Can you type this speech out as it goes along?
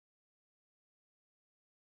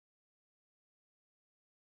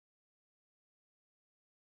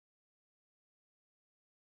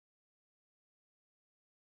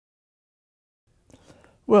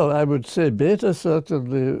Well, I would say Beta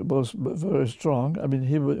certainly was very strong. I mean,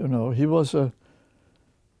 he was a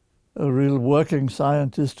real working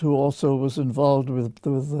scientist who also was involved with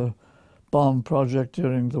the bomb project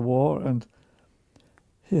during the war, and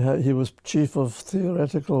he was chief of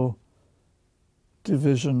theoretical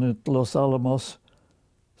division at Los Alamos,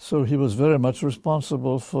 so he was very much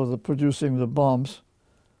responsible for producing the bombs,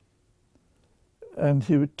 and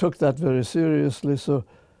he took that very seriously. So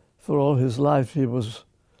for all his life he was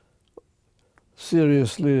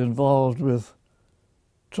seriously involved with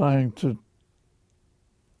trying to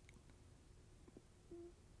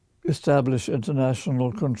establish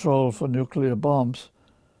international control for nuclear bombs,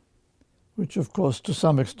 which of course to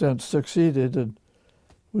some extent succeeded, and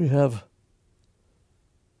we have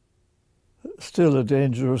still a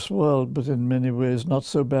dangerous world, but in many ways not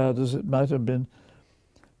so bad as it might have been.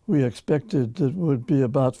 We expected there would be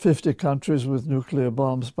about 50 countries with nuclear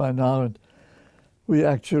bombs by now, and we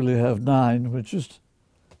actually have 9, which is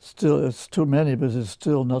still, it's too many, but it's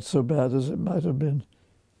still not so bad as it might have been.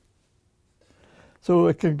 So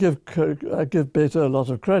I give Beta a lot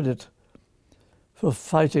of credit for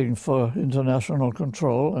fighting for international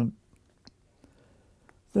control. And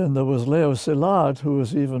then there was Leo Szilard, who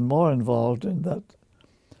was even more involved in that.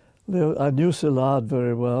 I knew Szilard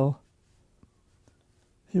very well.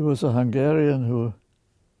 He was a Hungarian who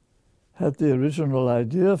had the original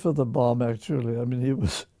idea for the bomb, actually. I mean, he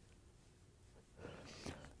was,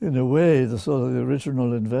 in a way, the sort of the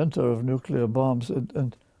original inventor of nuclear bombs.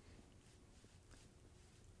 And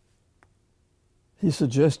he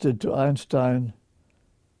suggested to Einstein,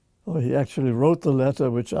 or he actually wrote the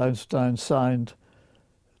letter which Einstein signed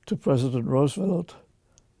to President Roosevelt,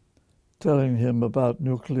 telling him about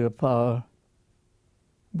nuclear power,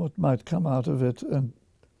 what might come out of it. And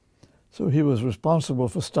so he was responsible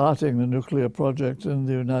for starting the nuclear project in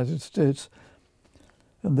the United States.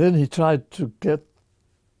 And then he tried to get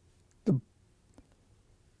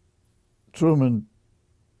Truman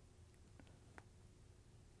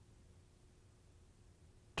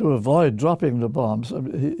to avoid dropping the bombs. I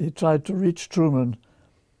mean, he tried to reach Truman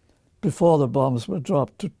before the bombs were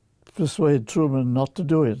dropped to persuade Truman not to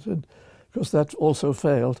do it, and because that also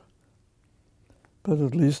failed. But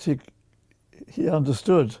at least he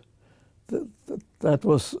understood that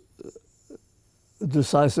was a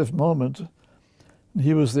decisive moment.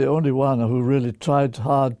 He was the only one who really tried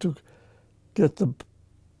hard to get the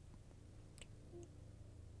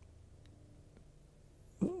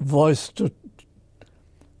voice to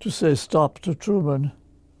say stop to Truman.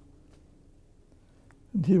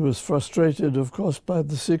 And he was frustrated, of course, by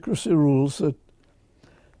the secrecy rules that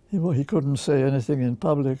he couldn't say anything in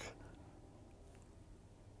public.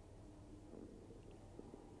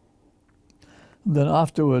 And then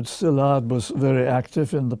afterwards, Szilard was very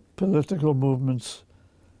active in the political movements.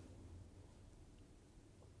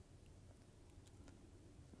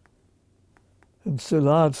 And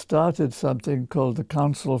Szilard started something called the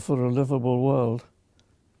Council for a Livable World,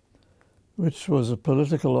 which was a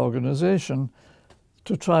political organization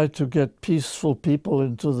to try to get peaceful people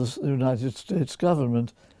into the United States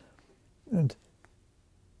government. And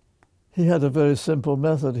he had a very simple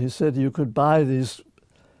method. He said you could buy these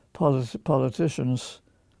politicians,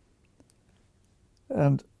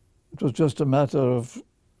 and it was just a matter of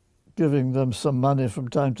giving them some money from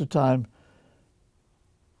time to time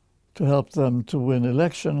to help them to win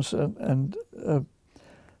elections. And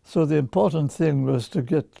so the important thing was to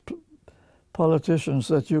get politicians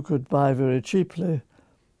that you could buy very cheaply.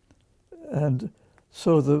 And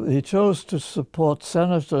so he chose to support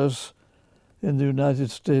senators in the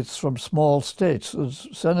United States from small states. A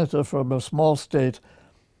senator from a small state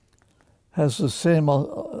has the same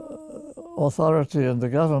authority in the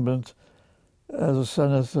government as a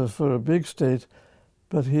senator for a big state,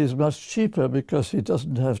 but he's much cheaper because he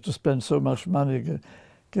doesn't have to spend so much money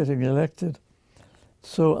getting elected.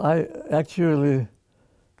 So I actually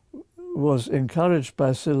was encouraged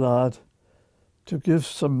by Szilard to give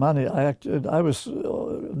some money. I was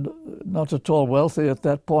not at all wealthy at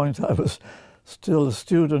that point. I was still a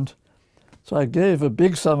student. So I gave a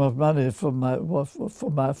big sum of money for me, I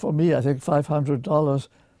think $500,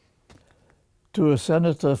 to a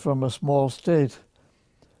senator from a small state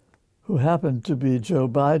who happened to be Joe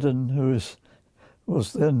Biden, who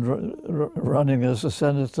was then running as a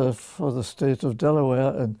senator for the state of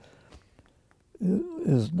Delaware and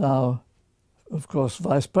is now, of course,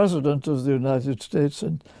 vice president of the United States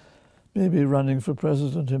and maybe running for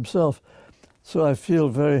president himself. So I feel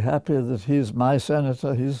very happy that he's my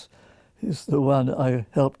senator. He's the one I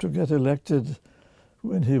helped to get elected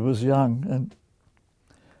when he was young, and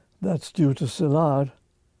that's due to Szilard.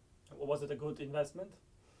 Was it a good investment?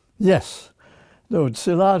 Yes. No,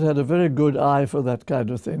 Szilard had a very good eye for that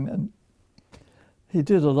kind of thing, and he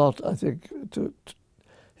did a lot, I think.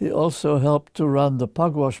 He also helped to run the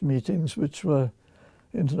Pugwash meetings, which were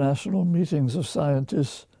international meetings of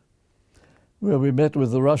scientists, where we met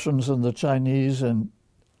with the Russians and the Chinese and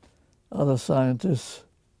other scientists,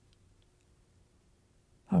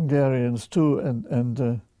 Hungarians too,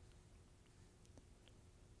 and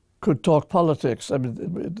could talk politics. I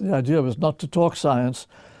mean, the idea was not to talk science,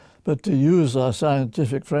 but to use our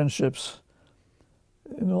scientific friendships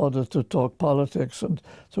in order to talk politics. And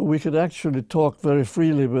so we could actually talk very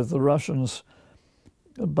freely with the Russians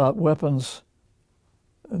about weapons,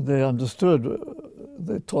 and they understood.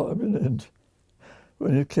 They taught, I mean, and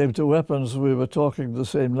when it came to weapons, we were talking the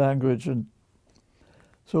same language, and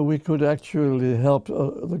so we could actually help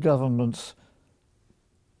the governments.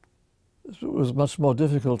 It was much more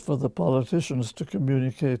difficult for the politicians to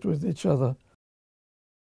communicate with each other.